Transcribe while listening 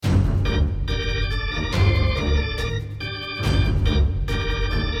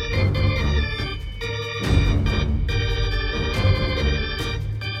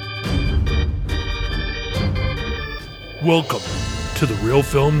Welcome to the Real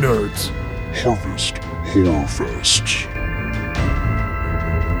Film Nerds Harvest Horror Fest.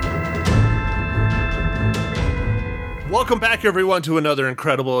 Welcome back, everyone, to another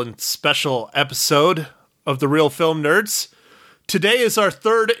incredible and special episode of the Real Film Nerds. Today is our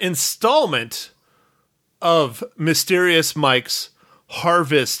third installment of Mysterious Mike's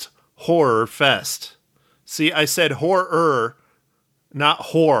Harvest Horror Fest. See, I said horror, not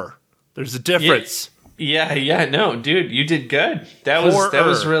whore. There's a difference. Yeah, no, dude, you did good. That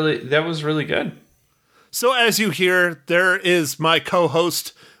was really good. So as you hear, there is my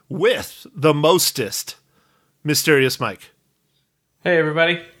co-host with the mostest, Mysterious Mike. Hey,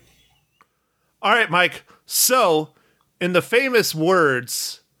 everybody. All right, Mike. So, in the famous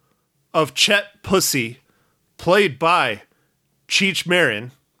words of Chet Pussy, played by Cheech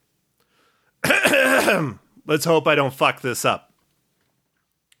Marin, let's hope I don't fuck this up.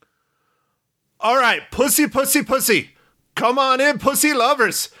 All right, pussy, pussy, pussy. Come on in, pussy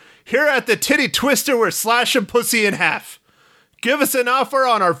lovers. Here at the Titty Twister, we're slashing pussy in half. Give us an offer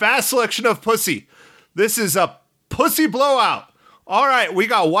on our vast selection of pussy. This is a pussy blowout. All right, we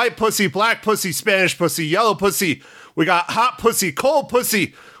got white pussy, black pussy, Spanish pussy, yellow pussy. We got hot pussy, cold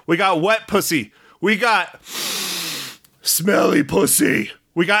pussy. We got wet pussy. We got smelly pussy.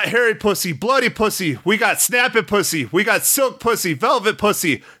 We got hairy pussy, bloody pussy. We got snapping pussy. We got silk pussy, velvet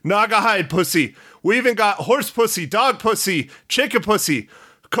pussy, naga hide pussy. We even got horse pussy, dog pussy, chicken pussy.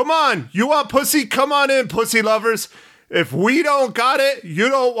 Come on, you want pussy? Come on in, pussy lovers. If we don't got it, you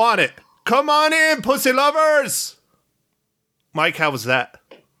don't want it. Come on in, pussy lovers. Mike, how was that?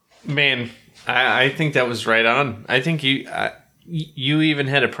 Man, I think that was right on. I think you even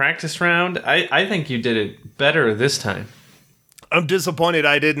had a practice round. I think you did it better this time. I'm disappointed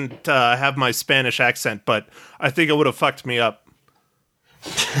I didn't have my Spanish accent, but I think it would have fucked me up.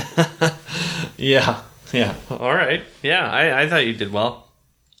 Yeah. All right. Yeah, I thought you did well.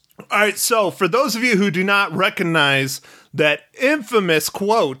 All right, so for those of you who do not recognize that infamous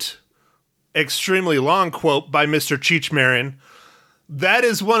quote, extremely long quote by Mr. Cheech Marin, that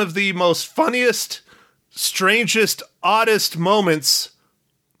is one of the most funniest, strangest, oddest moments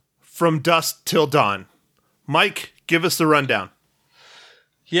from Dusk Till Dawn. Mike, give us the rundown.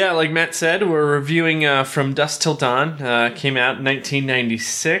 Yeah, like Matt said, we're reviewing From Dusk Till Dawn. Came out in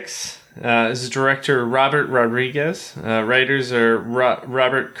 1996. This is director Robert Rodriguez. Writers are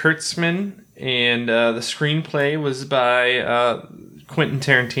Robert Kurtzman, and the screenplay was by Quentin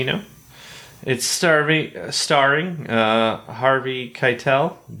Tarantino. It's starring Harvey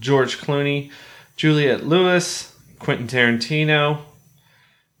Keitel, George Clooney, Juliette Lewis, Quentin Tarantino,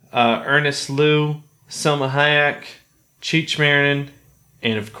 Ernest Liu, Selma Hayek, Cheech Marin,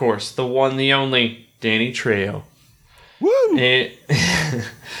 and of course, the one, the only, Danny Trejo. Woo! The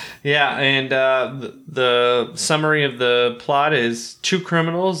summary of the plot is two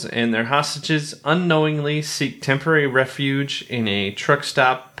criminals and their hostages unknowingly seek temporary refuge in a truck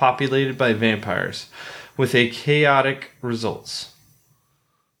stop populated by vampires, with a chaotic results.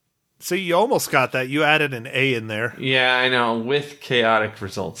 See, you almost got that. You added an A in there. Yeah, I know, with chaotic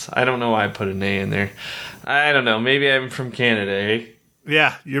results. I don't know why I put an A in there. I don't know, maybe I'm from Canada, eh?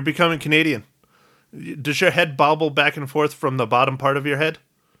 Yeah, you're becoming Canadian. Does your head bobble back and forth from the bottom part of your head?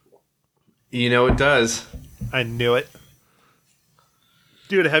 You know it does. I knew it.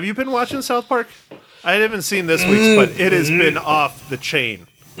 Dude, have you been watching South Park? I haven't seen this week's, but it has been off the chain.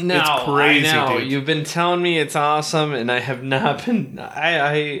 No, it's crazy, I know. dude. You've been telling me it's awesome, and I have not been...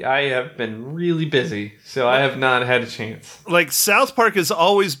 I have been really busy, so I have not had a chance. Like, South Park has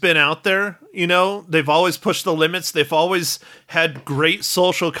always been out there, you know? They've always pushed the limits. They've always had great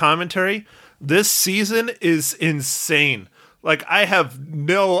social commentary. This season is insane. Like, I have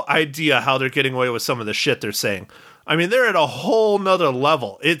no idea how they're getting away with some of the shit they're saying. I mean, they're at a whole nother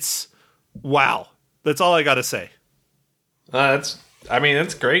level. It's... wow. That's all I gotta say. That's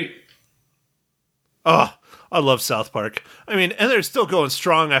great. Oh, I love South Park. I mean, and they're still going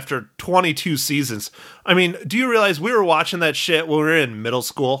strong after 22 seasons. I mean, do you realize we were watching that shit when we were in middle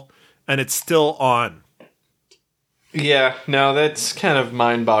school, and it's still on? Yeah, no, that's kind of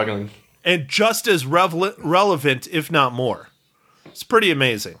mind-boggling. And just as relevant, if not more. It's pretty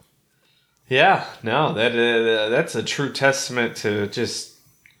amazing. Yeah, no, that's a true testament to just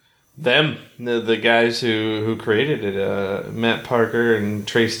them, the guys who created it, Matt Parker and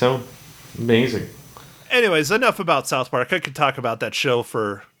Trey Stone. Amazing. Anyways, enough about South Park. I could talk about that show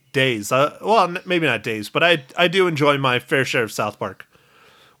for days. Well, maybe not days, but I do enjoy my fair share of South Park.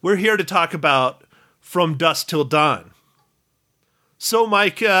 We're here to talk about From Dusk Till Dawn. So,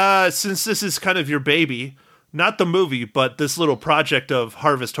 Mike, since this is kind of your baby, not the movie, but this little project of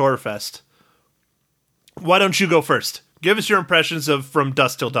Harvest Horror Fest, why don't you go first? Give us your impressions of From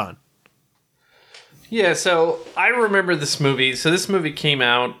Dusk Till Dawn. Yeah, so I remember this movie. So this movie came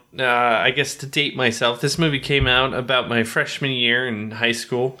out, I guess to date myself, this movie came out about my freshman year in high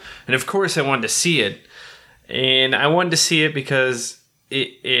school. And of course I wanted to see it. And I wanted to see it because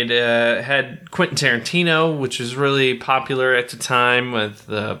it had Quentin Tarantino, which was really popular at the time with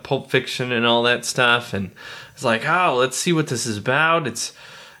Pulp Fiction and all that stuff. And it's like, oh, let's see what this is about. It's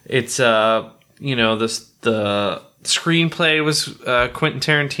the screenplay was Quentin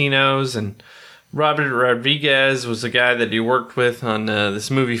Tarantino's, and Robert Rodriguez was the guy that he worked with on this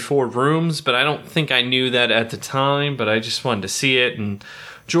movie Four Rooms, but I don't think I knew that at the time, but I just wanted to see it. And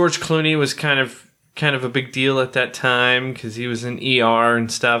George Clooney was kind of a big deal at that time because he was in ER and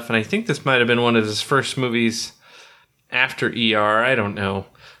stuff, and I think this might have been one of his first movies after ER. I don't know.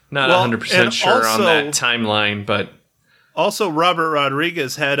 Not 100% sure on that timeline, but... Also, Robert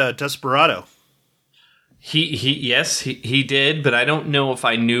Rodriguez had Desperado. He did, but I don't know if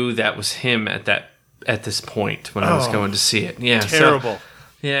I knew that was him at this point when I was going to see it. Yeah, terrible.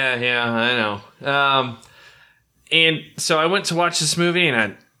 So, I know. And so I went to watch this movie,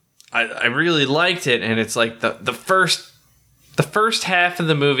 and I really liked it. And it's like the first half of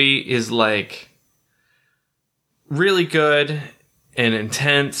the movie is like really good and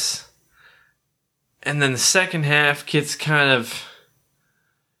intense, and then the second half gets kind of...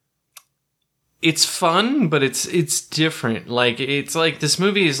 It's fun, but it's different. Like, it's like this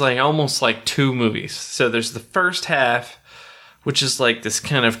movie is like almost like two movies. So there's the first half, which is like this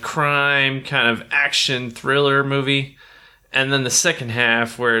kind of crime, kind of action thriller movie. And then the second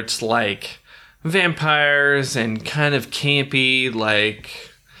half where it's like vampires and kind of campy, like...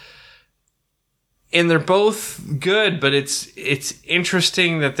 And they're both good, but it's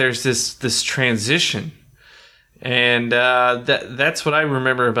interesting that there's this transition. And that's what I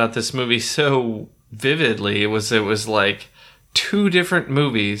remember about this movie so vividly. It was like two different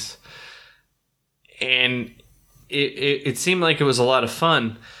movies, and it seemed like it was a lot of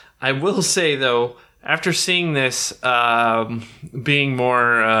fun. I will say though, after seeing this, being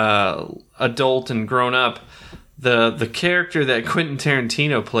more adult and grown up, the character that Quentin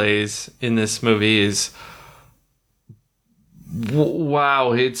Tarantino plays in this movie is...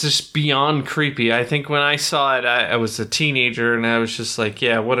 Wow, it's just beyond creepy. I think when I saw it, I was a teenager, and I was just like,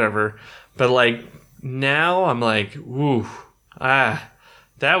 yeah, whatever. But, like, now I'm like, ooh,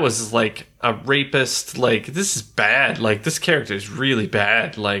 that was, like, a rapist. Like, this is bad. Like, this character is really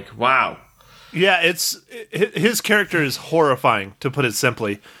bad. Like, wow. Yeah, his character is horrifying, to put it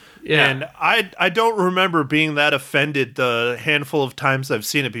simply. Yeah. And I don't remember being that offended the handful of times I've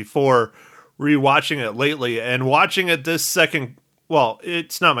seen it before, rewatching it lately, and watching it this second... Well,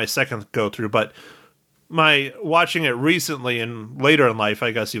 it's not my second go-through, but my watching it recently and later in life,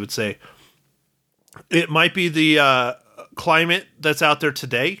 I guess you would say. It might be the climate that's out there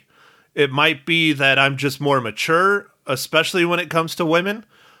today. It might be that I'm just more mature, especially when it comes to women.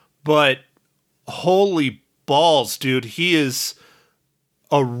 But holy balls, dude, he is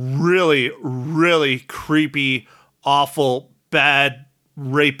a really, really creepy, awful, bad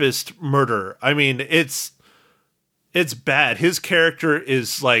rapist murderer. I mean, it's bad. His character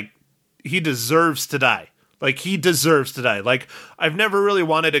is like, he deserves to die. Like, he deserves to die. Like, I've never really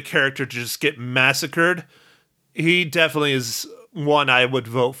wanted a character to just get massacred. He definitely is one I would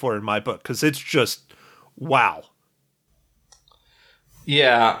vote for in my book, because it's just, wow.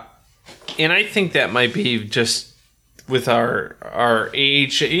 Yeah, and I think that might be just with our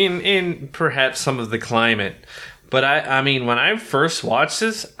age and perhaps some of the climate. But I mean, when I first watched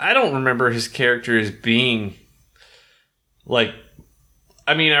this, I don't remember his character as being like...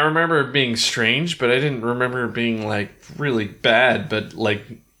 I mean, I remember it being strange, but I didn't remember it being like really bad. But like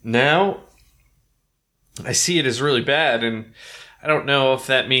now, I see it as really bad, and I don't know if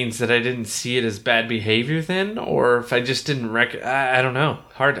that means that I didn't see it as bad behavior then, or if I just didn't I don't know.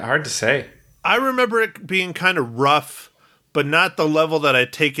 Hard to say. I remember it being kind of rough, but not the level that I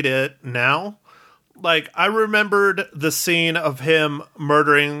take it at now. Like, I remembered the scene of him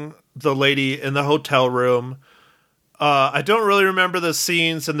murdering the lady in the hotel room. I don't really remember the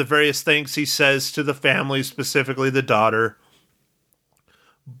scenes and the various things he says to the family, specifically the daughter.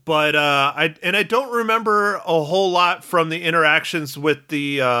 But I don't remember a whole lot from the interactions with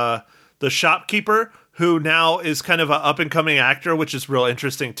the shopkeeper, who now is kind of an up-and-coming actor, which is real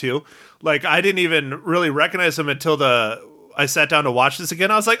interesting too. Like, I didn't even really recognize him until I sat down to watch this again.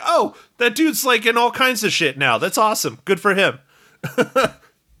 I was like, oh, that dude's like in all kinds of shit now. That's awesome. Good for him.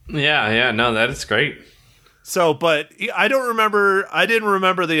 Yeah, no, that is great. So, but I didn't remember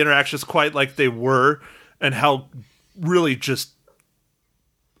the interactions quite like they were, and how really just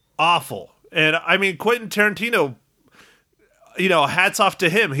awful. And I mean, Quentin Tarantino, hats off to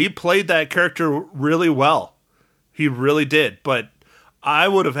him. He played that character really well. He really did. But I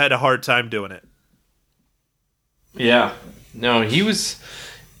would have had a hard time doing it. Yeah. No, he was...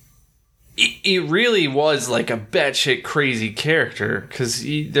 It really was like a batshit crazy character. Because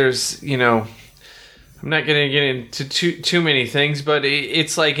there's, I'm not going to get into too many things, but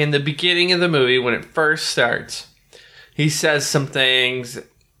it's like in the beginning of the movie, when it first starts, he says some things,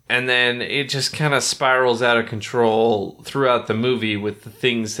 and then it just kind of spirals out of control throughout the movie with the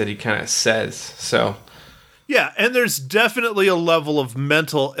things that he kind of says. So... Yeah, and there's definitely a level of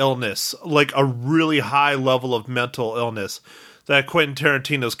mental illness, like a really high level of mental illness that Quentin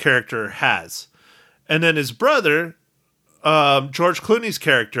Tarantino's character has. And then his brother, George Clooney's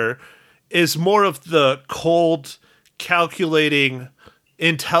character, is more of the cold, calculating,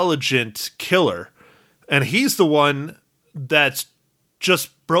 intelligent killer. And he's the one that's just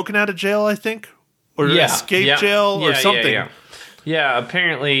broken out of jail, I think? Or escaped jail or something. Yeah,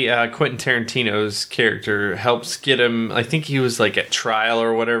 apparently Quentin Tarantino's character helps get him, I think he was like at trial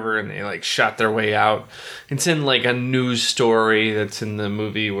or whatever, and they like shot their way out. It's in like a news story that's in the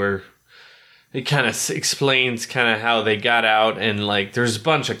movie where it kind of explains kind of how they got out, and like there's a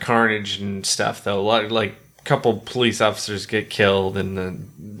bunch of carnage and stuff though, like a couple police officers get killed,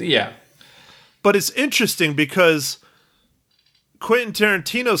 and yeah. But it's interesting because Quentin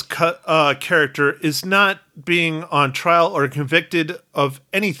Tarantino's character is not being on trial or convicted of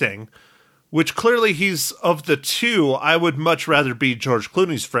anything, which clearly he's, of the two, I would much rather be George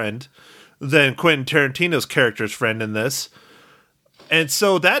Clooney's friend than Quentin Tarantino's character's friend in this. And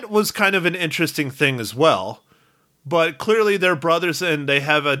so that was kind of an interesting thing as well. But clearly they're brothers and they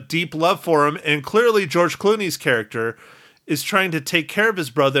have a deep love for him, and clearly George Clooney's character is trying to take care of his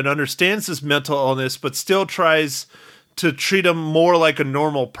brother and understands his mental illness, but still tries to treat him more like a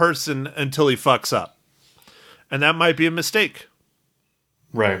normal person until he fucks up. And that might be a mistake.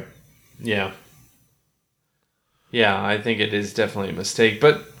 Right. Yeah. Yeah, I think it is definitely a mistake.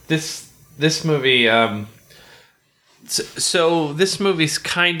 But this movie, so this movie's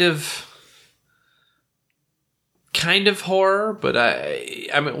kind of horror, but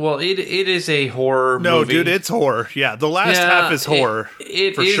I mean, well, it is a horror movie. No, dude, it's horror. Yeah, the last half is horror.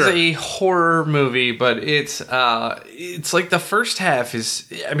 It is sure. A horror movie, but it's like the first half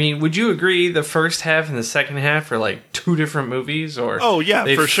is. I mean, would you agree the first half and the second half are like two different movies? Or oh yeah,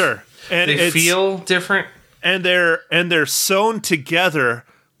 for sure. And they feel different, and they're sewn together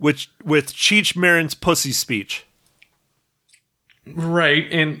with Cheech Marin's pussy speech. Right,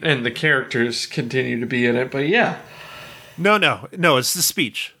 and the characters continue to be in it, but yeah. No, it's the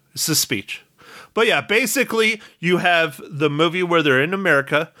speech. It's the speech. But yeah, basically, you have the movie where they're in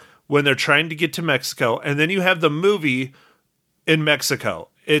America when they're trying to get to Mexico, and then you have the movie in Mexico.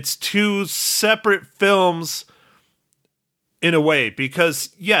 It's two separate films in a way, because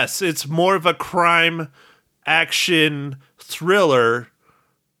yes, it's more of a crime action thriller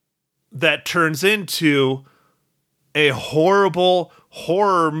that turns into a horrible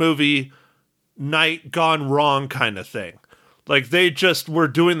horror movie, night gone wrong kind of thing. Like, they just were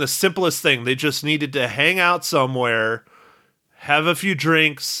doing the simplest thing. They just needed to hang out somewhere, have a few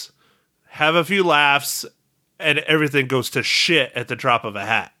drinks, have a few laughs, and everything goes to shit at the drop of a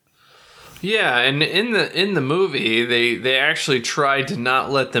hat. Yeah, and in the movie, they actually tried to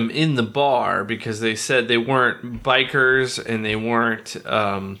not let them in the bar because they said they weren't bikers and they weren't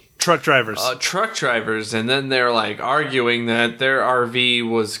truck drivers. And then they're like arguing that their RV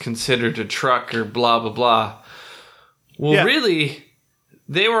was considered a truck or blah blah blah. Well, yeah. Really,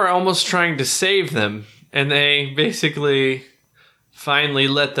 they were almost trying to save them, and they basically finally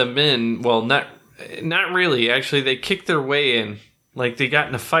let them in. Well, not really. Actually, they kicked their way in. Like, they got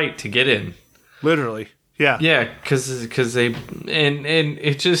in a fight to get in. Literally. Yeah. Yeah, because they... And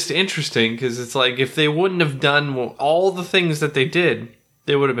it's just interesting, because it's like, if they wouldn't have done all the things that they did,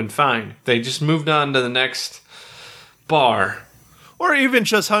 they would have been fine. They just moved on to the next bar. Or even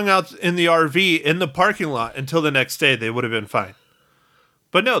just hung out in the RV in the parking lot until the next day, they would have been fine.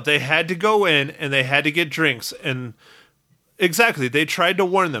 But no, they had to go in, and they had to get drinks, and... Exactly, they tried to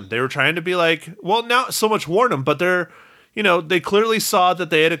warn them. They were trying to be like... Well, not so much warn them, but they're... You know, they clearly saw that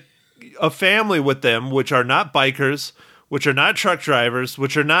they had a family with them, which are not bikers, which are not truck drivers,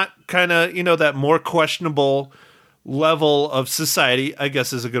 which are not kind of, you know, that more questionable level of society, I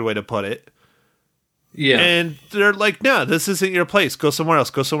guess is a good way to put it. Yeah. And they're like, no, this isn't your place. Go somewhere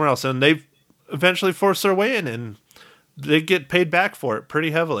else. And they eventually force their way in, and they get paid back for it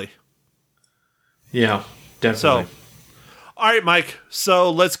pretty heavily. Yeah, definitely. So, all right, Mike.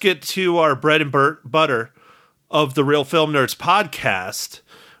 So let's get to our bread and butter of the Real Film Nerds podcast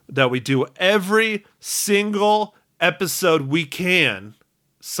that we do every single episode we can.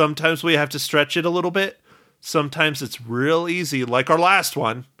 Sometimes we have to stretch it a little bit. Sometimes it's real easy, like our last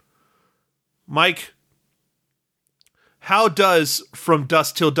one. Mike, how does From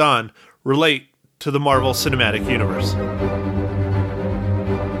Dusk Till Dawn relate to the Marvel Cinematic Universe?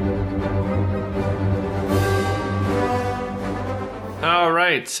 All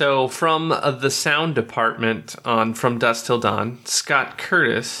right, so from the sound department on From Dusk Till Dawn, Scott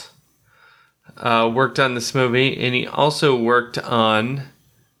Curtis worked on this movie, and he also worked on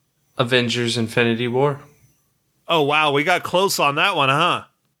Avengers Infinity War. Oh, wow, we got close on that one, huh?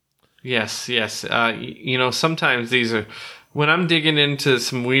 Yes. Sometimes these are... When I'm digging into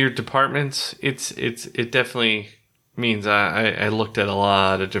some weird departments, it definitely means I looked at a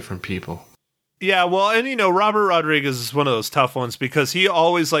lot of different people. Yeah, well, and Robert Rodriguez is one of those tough ones because he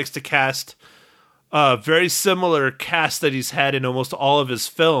always likes to cast a very similar cast that he's had in almost all of his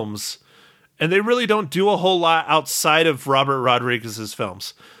films. And they really don't do a whole lot outside of Robert Rodriguez's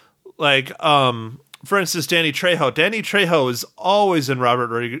films. Like, for instance, Danny Trejo. Danny Trejo is always in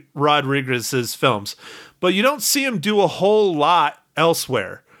Robert Rodriguez's films, but you don't see him do a whole lot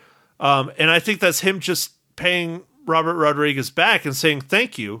elsewhere. And I think that's him just paying Robert Rodriguez back and saying,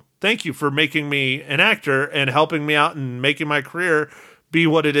 thank you for making me an actor and helping me out and making my career be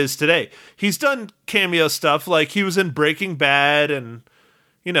what it is today. He's done cameo stuff, like he was in Breaking Bad and,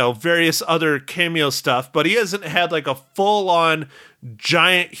 various other cameo stuff, but he hasn't had like a full-on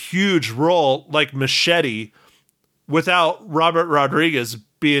giant, huge role like Machete without Robert Rodriguez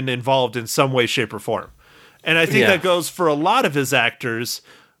being involved in some way, shape, or form. And I think that goes for a lot of his actors,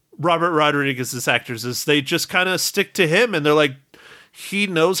 Robert Rodriguez's actors, is they just kind of stick to him and they're like, he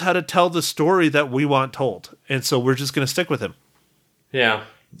knows how to tell the story that we want told. And so we're just going to stick with him. Yeah.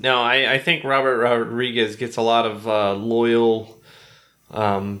 No, I think Robert Rodriguez gets a lot of loyal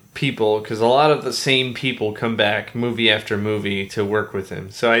people because a lot of the same people come back movie after movie to work with him.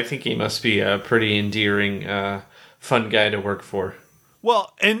 So I think he must be a pretty endearing, fun guy to work for.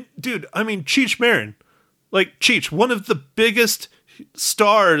 Well, and dude, I mean, Cheech Marin, like Cheech, one of the biggest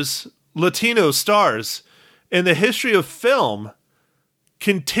stars, Latino stars in the history of film,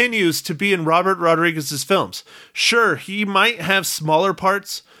 continues to be in Robert Rodriguez's films. Sure, he might have smaller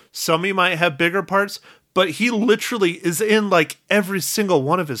parts, some he might have bigger parts, but he literally is in like every single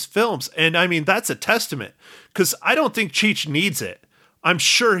one of his films. And I mean, that's a testament, because I don't think Cheech needs it. I'm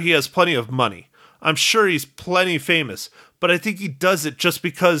sure he has plenty of money. I'm sure he's plenty famous, but I think he does it just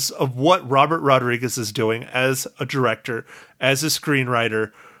because of what Robert Rodriguez is doing as a director, as a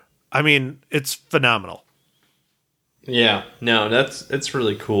screenwriter. I mean, it's phenomenal. Yeah, no, that's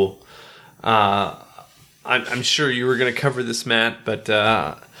really cool. I'm sure you were going to cover this, Matt, but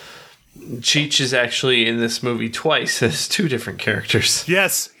Cheech is actually in this movie twice as two different characters.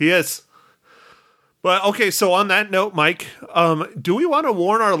 Yes, he is. But okay, so on that note, Mike, do we want to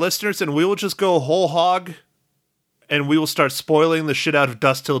warn our listeners and we will just go whole hog and we will start spoiling the shit out of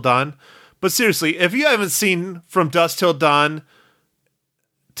Dusk Till Dawn? But seriously, if you haven't seen From Dusk Till Dawn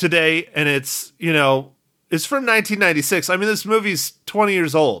today and it's, it's from 1996. I mean, this movie's 20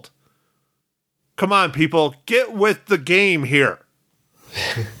 years old. Come on, people. Get with the game here.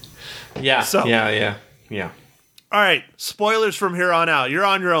 Yeah. So, yeah. All right. Spoilers from here on out. You're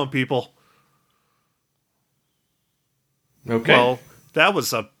on your own, people. Okay. Well, that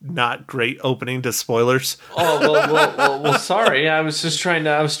was a not great opening to spoilers. Oh, well, sorry. I was trying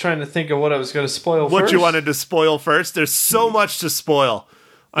to think of what I was going to spoil what first. you wanted to spoil first. There's so much to spoil.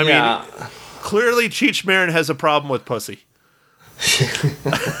 I mean, clearly Cheech Marin has a problem with pussy.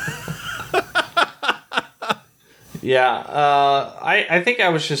 Yeah, I think I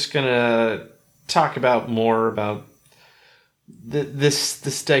was just gonna talk about more about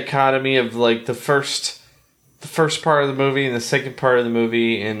this dichotomy of like the first part of the movie and the second part of the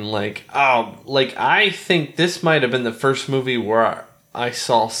movie, and I think this might have been the first movie where I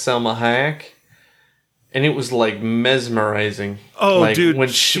saw Selma Hayek, and it was like mesmerizing. Oh, like, dude, when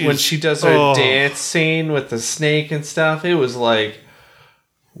she does her dance scene with the snake and stuff, it was like,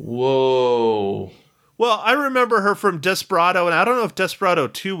 whoa. Well, I remember her from Desperado, and I don't know if Desperado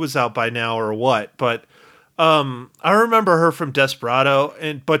 2 was out by now or what, but I remember her from Desperado,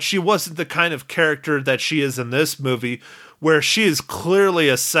 but she wasn't the kind of character that she is in this movie, where she is clearly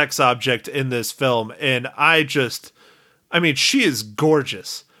a sex object in this film, and she is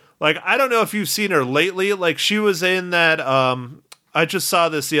gorgeous. Like, I don't know if you've seen her lately, like, she was in that, I just saw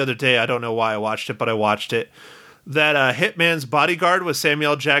this the other day, I don't know why I watched it, but I watched it, that Hitman's Bodyguard with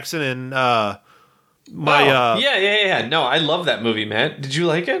Samuel Jackson and, yeah. No, I love that movie, Matt. Did you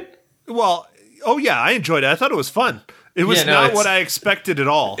like it? Well, oh yeah, I enjoyed it. I thought it was fun. It was not what I expected at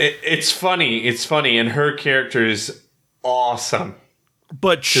all. It's funny. It's funny, and her character is awesome.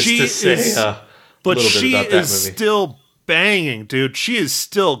 But she is still banging, dude. She is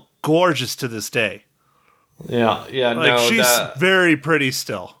still gorgeous to this day. Yeah. She's very pretty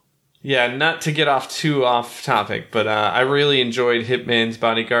still. Yeah, not to get too off topic, but I really enjoyed Hitman's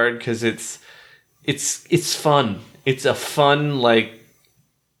Bodyguard because it's fun. It's a fun, like,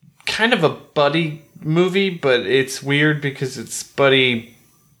 kind of a buddy movie, but it's weird because it's buddy,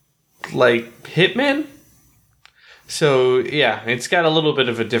 like, hitman. So yeah, it's got a little bit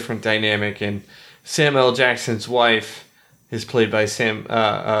of a different dynamic, and Samuel L. Jackson's wife is played by Selma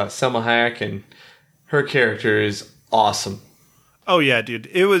Hayek, and her character is awesome. Oh yeah, dude.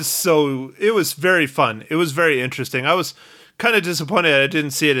 It was very fun. It was very interesting. I was kind of disappointed I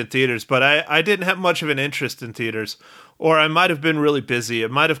didn't see it in theaters, but I didn't have much of an interest in theaters. Or I might have been really busy.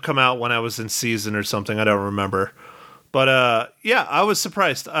 It might have come out when I was in season or something. I don't remember. But yeah, I was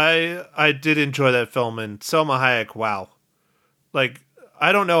surprised. I did enjoy that film. And Selma Hayek, wow. Like,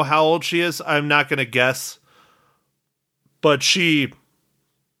 I don't know how old she is. I'm not going to guess. But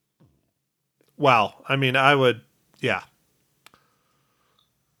wow. I mean, yeah.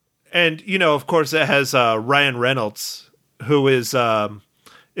 And, of course, it has Ryan Reynolds, who is,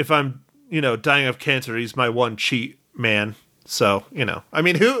 if I'm, dying of cancer, he's my one cheat man. So, I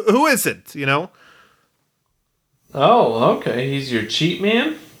mean, who isn't, Oh, okay. He's your cheat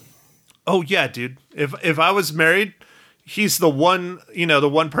man? Oh, yeah, dude. If I was married, he's the one, the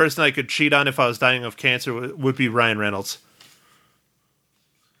one person I could cheat on if I was dying of cancer would be Ryan Reynolds.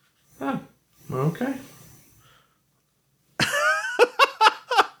 Oh, okay.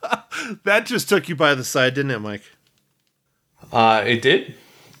 That just took you by the side, didn't it, Mike? It did.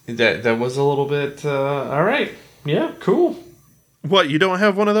 That was a little bit, all right. Yeah, cool. What, you don't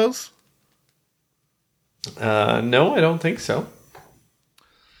have one of those? No, I don't think so.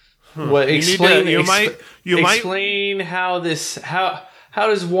 Well, explain how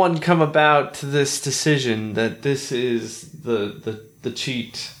does one come about to this decision that this is the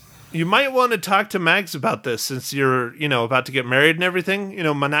cheat? You might want to talk to Mags about this since you're, about to get married and everything.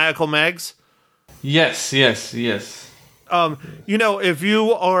 Maniacal Mags. Yes. If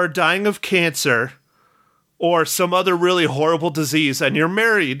you are dying of cancer or some other really horrible disease and you're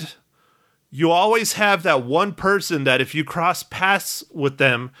married, you always have that one person that if you cross paths with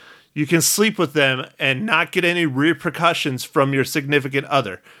them, you can sleep with them and not get any repercussions from your significant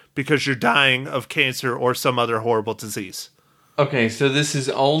other because you're dying of cancer or some other horrible disease. Okay, so this is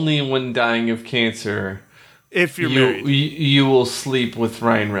only when dying of cancer. If you're married. You will sleep with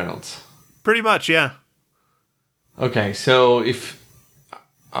Ryan Reynolds. Pretty much, yeah. Okay, so if...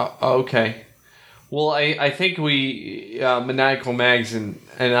 okay. Well, I think we, Maniacal Mags and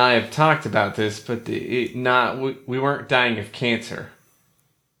I have talked about this, but we weren't dying of cancer.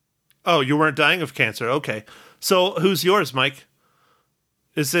 Oh, you weren't dying of cancer. Okay. So who's yours, Mike?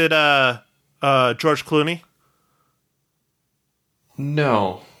 Is it George Clooney?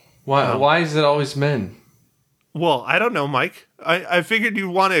 No. Why is it always men? Well, I don't know, Mike. I figured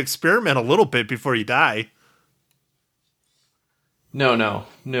you'd want to experiment a little bit before you die. No.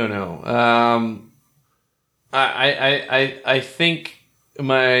 I think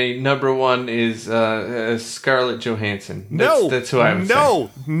my number one is Scarlett Johansson. That's who I would say.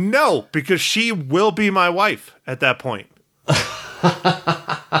 No, because she will be my wife at that point.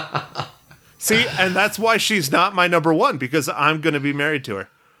 See, and that's why she's not my number one, because I'm going to be married to her.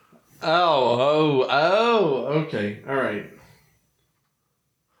 Oh, okay, all right.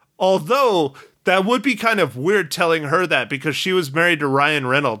 Although, that would be kind of weird telling her that, because she was married to Ryan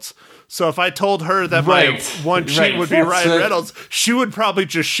Reynolds. So if I told her that my one cheat would be Ryan Reynolds, she would probably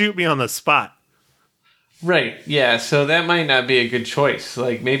just shoot me on the spot. Right, yeah, so that might not be a good choice.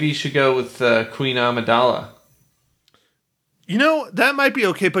 Like, maybe you should go with Queen Amidala. That might be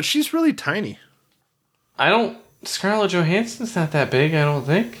okay, but she's really tiny. Scarlett Johansson's not that big, I don't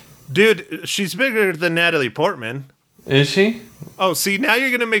think. Dude, she's bigger than Natalie Portman. Is she? Oh, see, now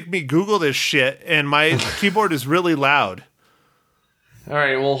you're going to make me Google this shit, and my keyboard is really loud. All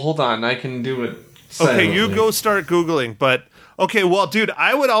right, well, hold on. I can do it silently. Okay, you go start Googling, but... Okay, well, dude,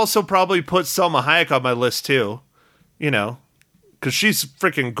 I would also probably put Selma Hayek on my list, too. Because she's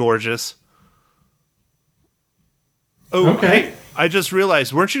freaking gorgeous. Oh, okay. Hey, I just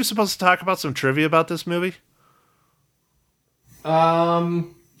realized, weren't you supposed to talk about some trivia about this movie?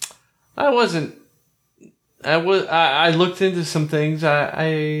 I wasn't. I looked into some things.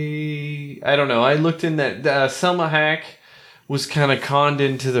 I don't know. I looked in that Selma Hayek was kind of conned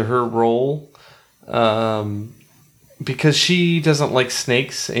into her role, because she doesn't like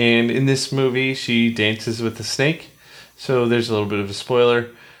snakes, and in this movie she dances with a snake. So there's a little bit of a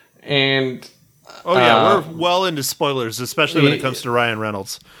spoiler. And Oh yeah, we're well into spoilers, especially when it comes to Ryan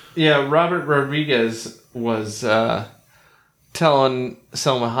Reynolds. yeah, Robert Rodriguez was telling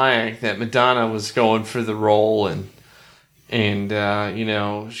Selma Hayek that Madonna was going for the role, and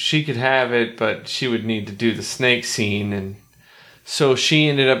she could have it, but she would need to do the snake scene, and so she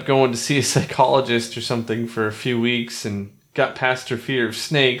ended up going to see a psychologist or something for a few weeks and got past her fear of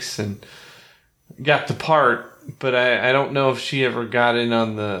snakes and got the part. But I don't know if she ever got in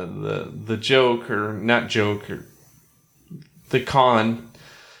on the joke, or not joke, or the con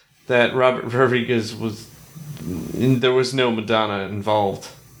that Robert Rodriguez there was no Madonna involved.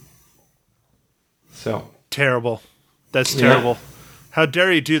 So terrible. That's terrible. Yeah. How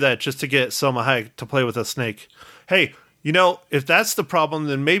dare you do that just to get Selma Hayek to play with a snake? Hey, if that's the problem,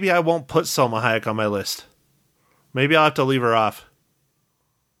 then maybe I won't put Selma Hayek on my list. Maybe I'll have to leave her off.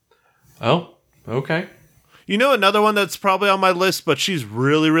 Oh, okay. Another one that's probably on my list, but she's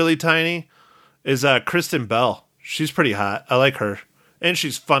really, really tiny, is Kristen Bell. She's pretty hot. I like her. And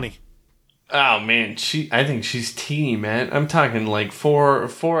she's funny. Oh, man. I think she's teeny, man. I'm talking like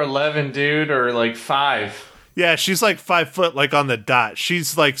 4'11", dude, or like 5. Yeah, she's like 5 foot, like on the dot.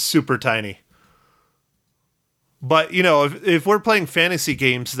 She's like super tiny. But, if we're playing fantasy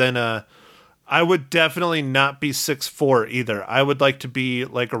games, then I would definitely not be 6'4" either. I would like to be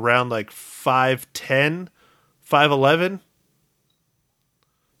like around like 5'10", 5'11".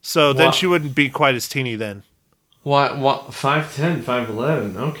 So then she wouldn't be quite as teeny then. What? 5'10",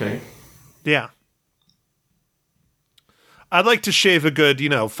 5'11". Okay. Yeah. I'd like to shave a good,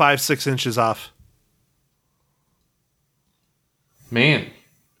 5-6 inches off. Man.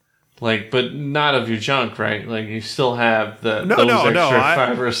 But not of your junk, right? Like, you still have those extra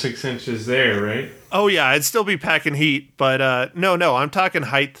 5 or 6 inches there, right? Oh, yeah, I'd still be packing heat, but no, I'm talking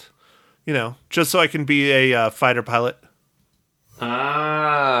height, just so I can be a fighter pilot.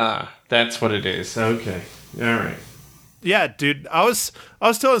 Ah, that's what it is. Okay, all right. Yeah, dude, I was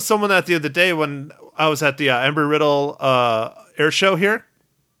telling someone that the other day when I was at the Embry-Riddle air show here.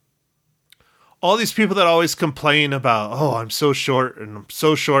 All these people that always complain about, I'm so short and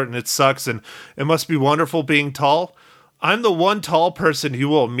it sucks and it must be wonderful being tall. I'm the one tall person you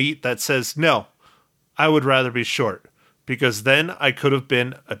will meet that says, no, I would rather be short because then I could have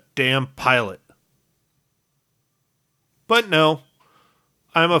been a damn pilot. But no,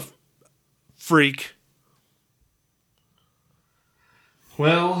 I'm a freak.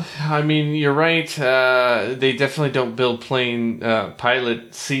 Well, I mean, you're right. They definitely don't build plane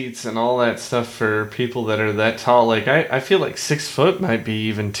pilot seats and all that stuff for people that are that tall. Like, I feel like 6 foot might be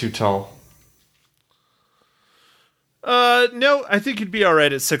even too tall. No, I think you'd be all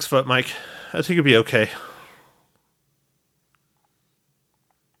right at 6 foot, Mike. I think you'd be okay.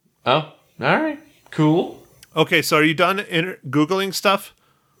 Oh, all right. Cool. Okay, so are you done Googling stuff?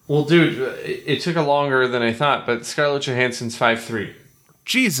 Well, dude, it took longer than I thought, but Scarlett Johansson's 5'3".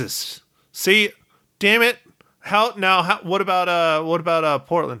 Jesus. See, damn it. What about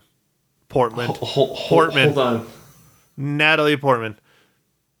Portland? Portland. Portman. Hold on. Natalie Portman.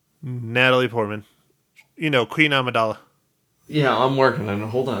 Queen Amidala. Yeah, I'm working on it.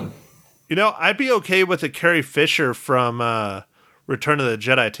 Hold on. I'd be okay with a Carrie Fisher from Return of the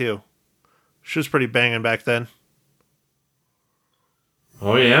Jedi too. She was pretty banging back then.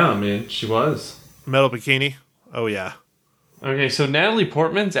 Oh yeah, man, she was. Metal bikini. Oh yeah. Okay, so Natalie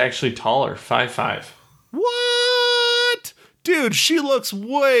Portman's actually taller, 5'5". What? Dude, she looks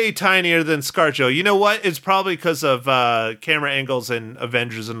way tinier than ScarJo. You know what? It's probably because of camera angles and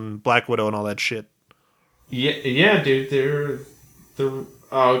Avengers and Black Widow and all that shit. Yeah, dude. They're.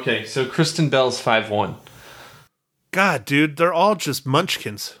 Oh, okay. So Kristen Bell's 5'1". God, dude, they're all just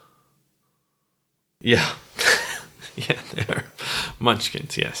munchkins. Yeah. Yeah, they're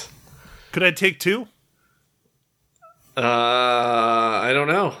munchkins, yes. Could I take 2? I don't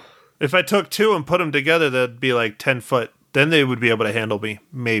know. If I took 2 and put them together, that'd be like 10 foot. Then they would be able to handle me.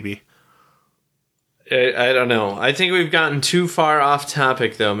 Maybe. I don't know. I think we've gotten too far off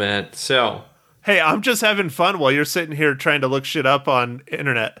topic, though, Matt. So. Hey, I'm just having fun while you're sitting here trying to look shit up on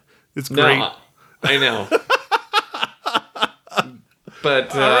internet. It's great. No, I know.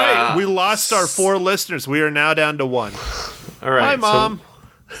 But all right, we lost our 4 listeners. We are now down to 1. All right. Hi, Mom.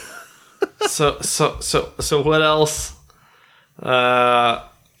 So what else?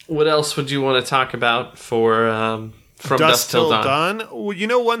 What else would you want to talk about for from Dusk Till Dawn?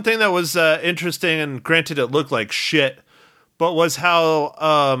 Well, one thing that was interesting, and granted it looked like shit, but was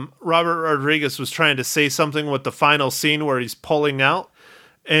how Robert Rodriguez was trying to say something with the final scene where he's pulling out,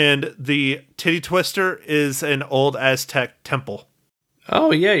 and the titty twister is an old Aztec temple.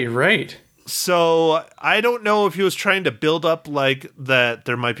 Oh, yeah, you're right. So I don't know if he was trying to build up like that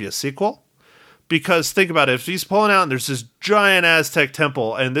there might be a sequel. Because think about it, if he's pulling out and there's this giant Aztec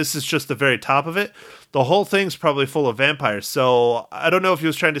temple and this is just the very top of it, the whole thing's probably full of vampires. So I don't know if he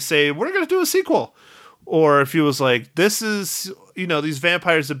was trying to say, we're going to do a sequel. Or if he was like, this is, these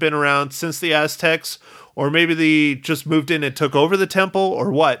vampires have been around since the Aztecs. Or maybe they just moved in and took over the temple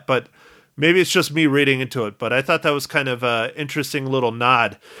or what. But maybe it's just me reading into it. But I thought that was kind of an interesting little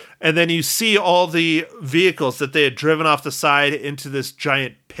nod. And then you see all the vehicles that they had driven off the side into this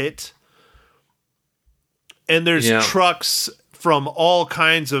giant pit. And there's trucks from all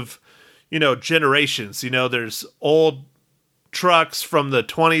kinds of, generations. There's old trucks from the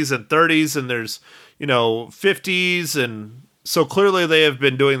 20s and 30s, and there's, 50s. And so clearly they have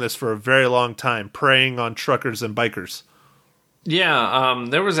been doing this for a very long time, preying on truckers and bikers. Yeah,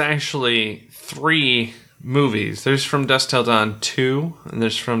 there was actually 3 movies. There's From Dusk Till Dawn 2, and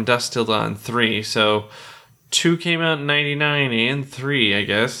there's From Dusk Till Dawn 3. So 2 came out in 99 and 3, I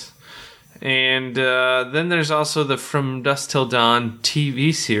guess. And then there's also the From Dusk Till Dawn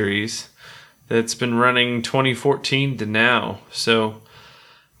TV series that's been running 2014 to now. So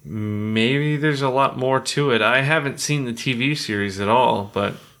maybe there's a lot more to it. I haven't seen the TV series at all,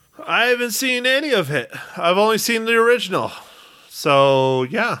 but I haven't seen any of it. I've only seen the original. So,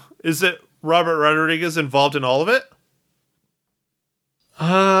 yeah. Is it Robert Rodriguez involved in all of it?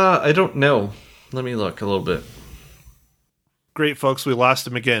 I don't know. Let me look a little bit. Great, folks. We lost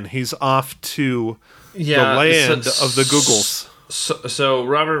him again. He's off to the land of the Googles. So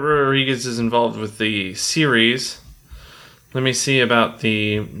Robert Rodriguez is involved with the series. Let me see about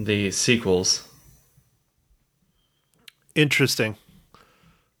the sequels. Interesting.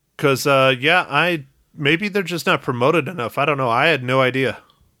 Because, maybe they're just not promoted enough. I don't know. I had no idea.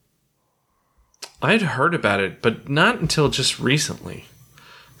 I had heard about it, but not until just recently.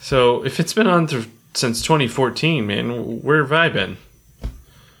 So if it's been on since 2014, man, where have I been?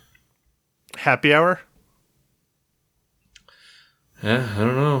 Happy Hour? Yeah, I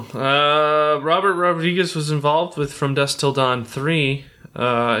don't know. Robert Rodriguez was involved with From Dusk Till Dawn 3.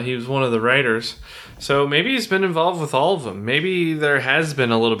 He was one of the writers. So maybe he's been involved with all of them. Maybe there has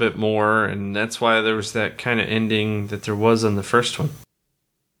been a little bit more, and that's why there was that kind of ending that there was on the first one.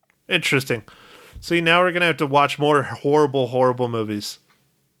 Interesting. See, now we're going to have to watch more horrible, horrible movies.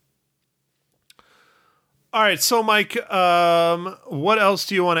 All right, so Mike, what else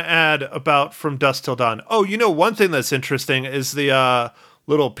do you want to add about From Dusk Till Dawn? Oh, one thing that's interesting is the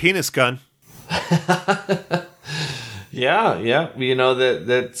little penis gun. Yeah.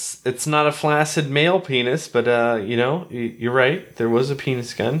 It's not a flaccid male penis, but you're right. There was a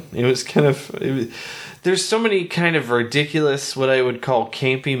penis gun. It was there's so many kind of ridiculous, what I would call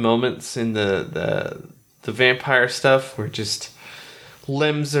campy moments in the vampire stuff, where just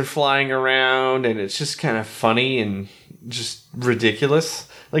limbs are flying around, and it's just kind of funny and just ridiculous.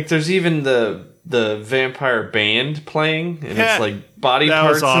 Like there's even the vampire band playing, and it's like body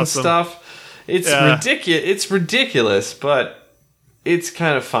parts and stuff. It's ridiculous. It's ridiculous, but it's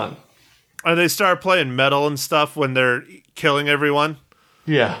kind of fun. And they start playing metal and stuff when they're killing everyone.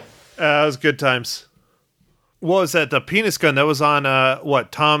 Yeah, it was good times. What was that? The penis gun that was on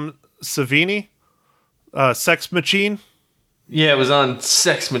Tom Savini, Sex Machine. Yeah, it was on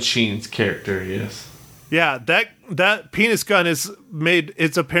Sex Machine's character, yes. Yeah, that penis gun has made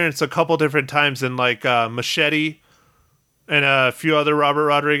its appearance a couple different times in like Machete and a few other Robert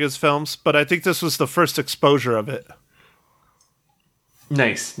Rodriguez films, but I think this was the first exposure of it.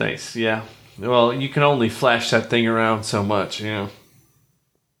 Nice, yeah. Well, you can only flash that thing around so much,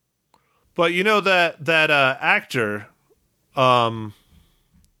 But that actor, Tom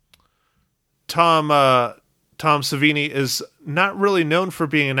Savini, is not really known for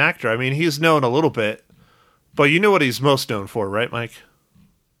being an actor. I mean, he's known a little bit, but you know what he's most known for, right, Mike?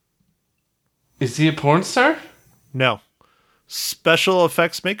 Is he a porn star? No. Special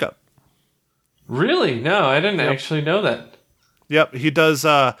effects makeup. Really? No, I didn't actually know that. Yep, he does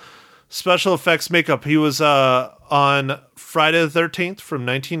special effects makeup. He was on Friday the 13th from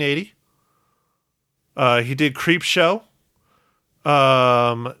 1980. He did Creepshow,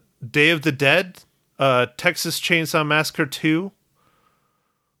 Day of the Dead, Texas Chainsaw Massacre 2.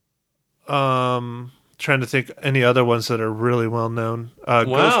 Trying to think any other ones that are really well known.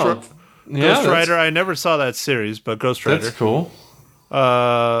 Wow. Ghost Rider. I never saw that series, but Ghost Rider. That's cool.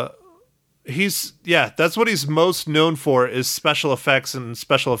 That's what he's most known for, is special effects and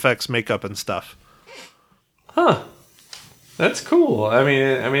special effects makeup and stuff. Huh. That's cool. I mean,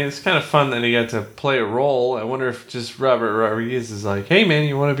 it's kind of fun that he got to play a role. I wonder if just Robert Rodriguez is like, hey man,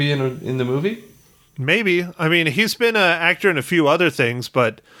 you want to be in the movie? Maybe. I mean, he's been an actor in a few other things,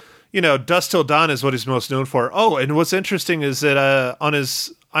 but Dusk Till Dawn is what he's most known for. Oh, and what's interesting is that on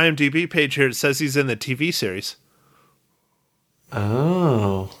his IMDb page here, it says he's in the TV series.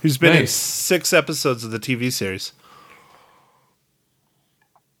 Oh. He's been in nice. 6 episodes of the TV series.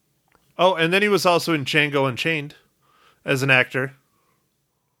 Oh, and then he was also in Django Unchained as an actor.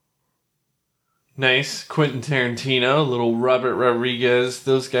 Nice. Quentin Tarantino, little Robert Rodriguez.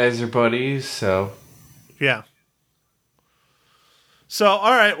 Those guys are buddies, so. Yeah. So,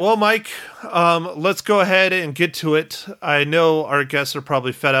 all right. Well, Mike, let's go ahead and get to it. I know our guests are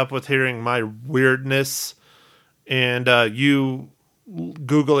probably fed up with hearing my weirdness and you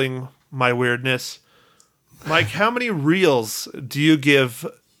Googling my weirdness. Mike, how many reels do you give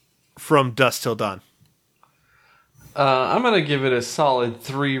from Dusk Till Dawn? I'm going to give it a solid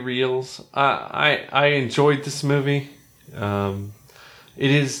 3 reels. I enjoyed this movie. It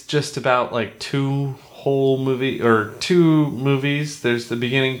is just about like 2 movies. There's the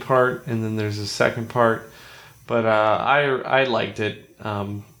beginning part and then there's a second part. But I liked it.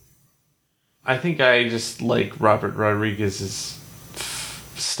 I think I just like Robert Rodriguez's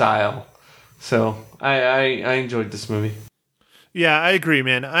style. So I enjoyed this movie. Yeah, I agree,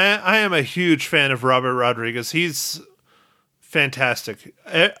 man. I am a huge fan of Robert Rodriguez. He's fantastic.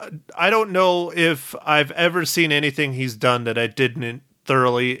 I don't know if I've ever seen anything he's done that I didn't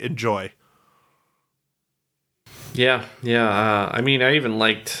thoroughly enjoy. Yeah. I mean, I even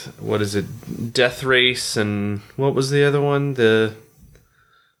liked, Death Race, and what was the other one? The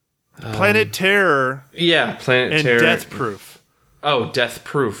Planet Terror. Yeah, Planet and Terror. Death Proof. Oh, Death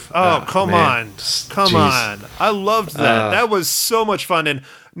Proof. Oh, come man. on. Come on. I loved that. That was so much fun. And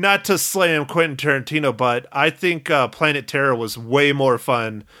not to slam Quentin Tarantino, but I think Planet Terror was way more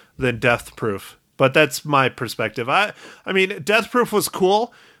fun than Death Proof. But that's my perspective. I mean, Death Proof was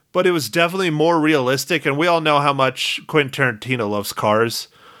cool, but it was definitely more realistic. And we all know how much Quentin Tarantino loves cars.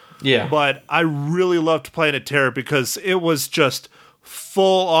 Yeah. But I really loved Planet Terror because it was just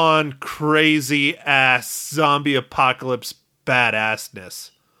full-on crazy-ass zombie apocalypse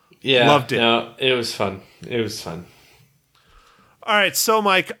badassness. Yeah. Loved it. No, it was fun. All right, so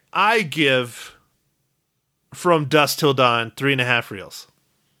Mike, I give From Dusk Till Dawn 3.5 reels.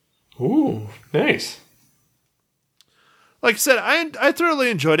 Ooh, nice. Like I said, I thoroughly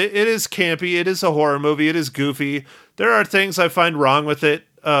enjoyed it. It is campy. It is a horror movie. It is goofy. There are things I find wrong with it,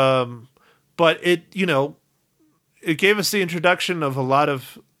 but it gave us the introduction of a lot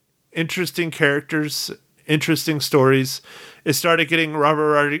of interesting characters, interesting stories. It started getting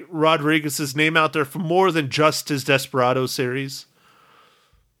Robert Rodriguez's name out there for more than just his Desperado series.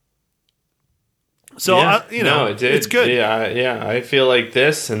 So, it did. It's good. Yeah. I feel like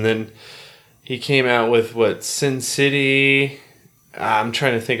this, and then he came out with Sin City. I'm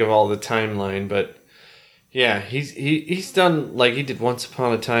trying to think of all the timeline, but yeah, he's done, like, he did Once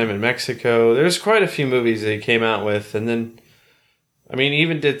Upon a Time in Mexico. There's quite a few movies that he came out with, and then, I mean, he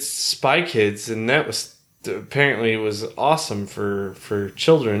even did Spy Kids, and that was apparently was awesome for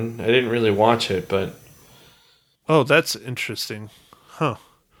children. I didn't really watch it, but oh, that's interesting, huh?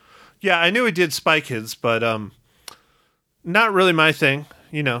 Yeah, I knew he did Spy Kids, but not really my thing.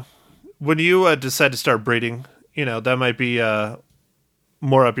 When you decide to start breeding, that might be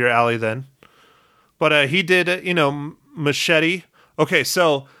more up your alley then. But he did, Machete. Okay,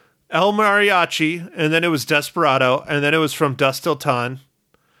 so El Mariachi, and then it was Desperado, and then it was From Dusk Till Dawn,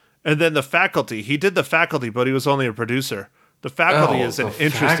 and then The Faculty. He did The Faculty, but he was only a producer. The Faculty is an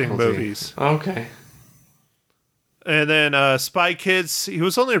interesting movies. Okay. And then Spy Kids, he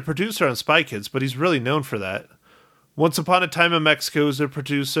was only a producer on Spy Kids, but he's really known for that. Once Upon a Time in Mexico was a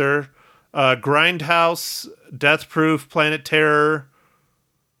producer. Grindhouse, Death Proof, Planet Terror,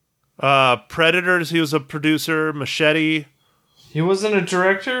 Predators, he was a producer. Machete. He wasn't a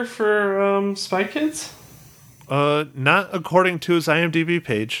director for Spy Kids? Not according to his IMDb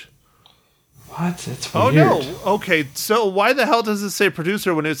page. What? That's weird. Oh, no. Okay, so why the hell does it say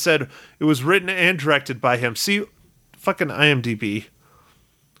producer when it said it was written and directed by him? See, fucking IMDb.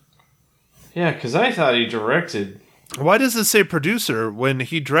 Yeah, because I thought he directed. Why does it say producer when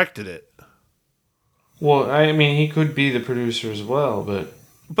he directed it? Well, I mean, he could be the producer as well, but...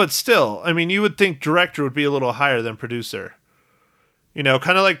 But still, I mean, you would think director would be a little higher than producer. Kind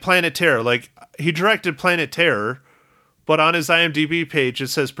of like Planet Terror. Like, he directed Planet Terror, but on his IMDb page it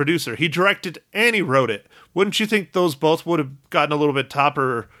says producer. He directed and he wrote it. Wouldn't you think those both would have gotten a little bit top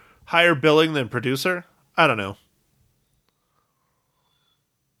or higher billing than producer? I don't know.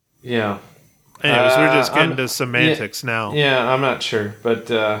 Yeah. Anyways, we're just getting to semantics now. Yeah, I'm not sure,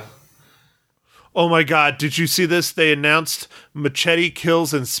 but... Oh my god, did you see this? They announced Machete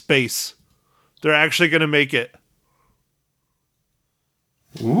Kills in Space. They're actually going to make it.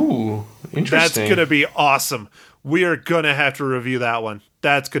 Ooh, That's interesting. going to be awesome. We are going to have to review that one.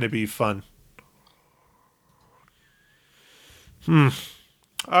 That's going to be fun. All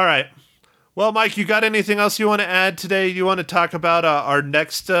right. Well, Mike, you got anything else you want to add today? You want to talk about our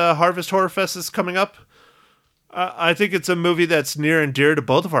next Harvest Horror Fest that's coming up? I think it's a movie that's near and dear to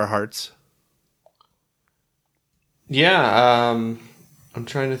both of our hearts. Yeah, I'm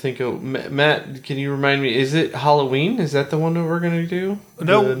trying to think of... Matt, can you remind me, is it Halloween? Is that the one that we're going to do?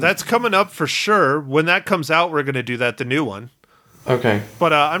 No, that's coming up for sure. When that comes out, we're going to do that, the new one. Okay.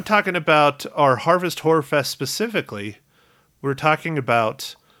 But I'm talking about our Harvest Horror Fest specifically. We're talking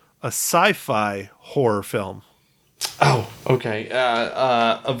about a sci-fi horror film. Oh, okay.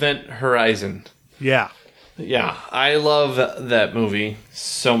 Event Horizon. Yeah. Yeah, I love that movie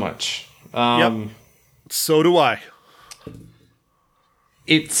so much. Yep. So do I.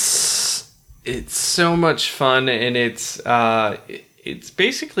 It's so much fun, and it's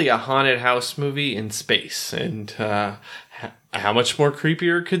basically a haunted house movie in space. And how much more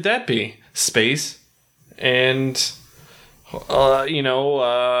creepier could that be? Space and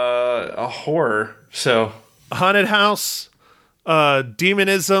a horror. So Haunted house,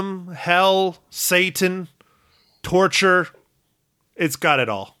 demonism, hell, Satan, torture. It's got it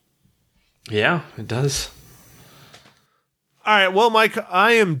all. yeah, it does. All right, well, Mike,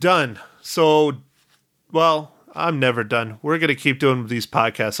 I am done. So, well, I'm never done. We're going to keep doing these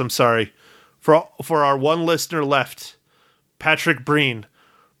podcasts. I'm sorry. For our one listener left, Patrick Breen,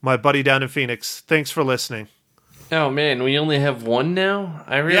 my buddy down in Phoenix, thanks for listening. Oh man, we only have one now.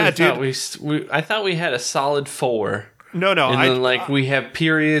 I really thought I thought we had a solid 4. No, And then we have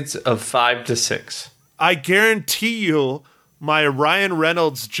periods of 5 to 6. I guarantee you my Ryan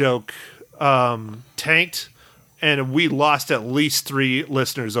Reynolds joke tanked, and we lost at least 3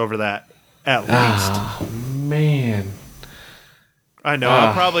 listeners over that. At least. Man. I know.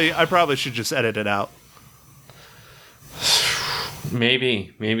 I probably should just edit it out.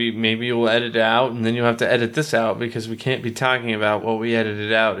 Maybe we'll edit it out, and then you'll have to edit this out because we can't be talking about what we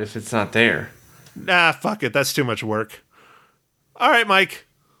edited out if it's not there. Nah, fuck it. That's too much work. All right, Mike.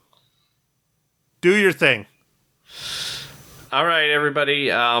 Do your thing. All right,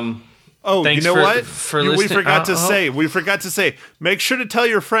 everybody. Oh, thanks you know what? For We listening. forgot to say. Make sure to tell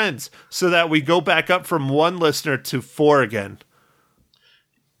your friends so that we go back up from 1 listener to 4 again.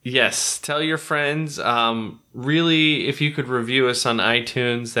 Yes, tell your friends. Really, if you could review us on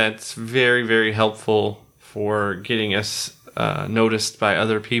iTunes, that's very, very helpful for getting us noticed by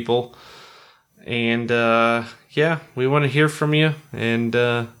other people. And we want to hear from you. And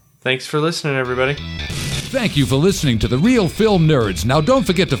thanks for listening, everybody. Thank you for listening to The Real Film Nerds. Now don't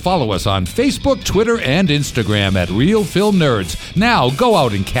forget to follow us on Facebook, Twitter, and Instagram at Real Film Nerds. Now go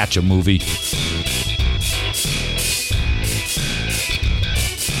out and catch a movie.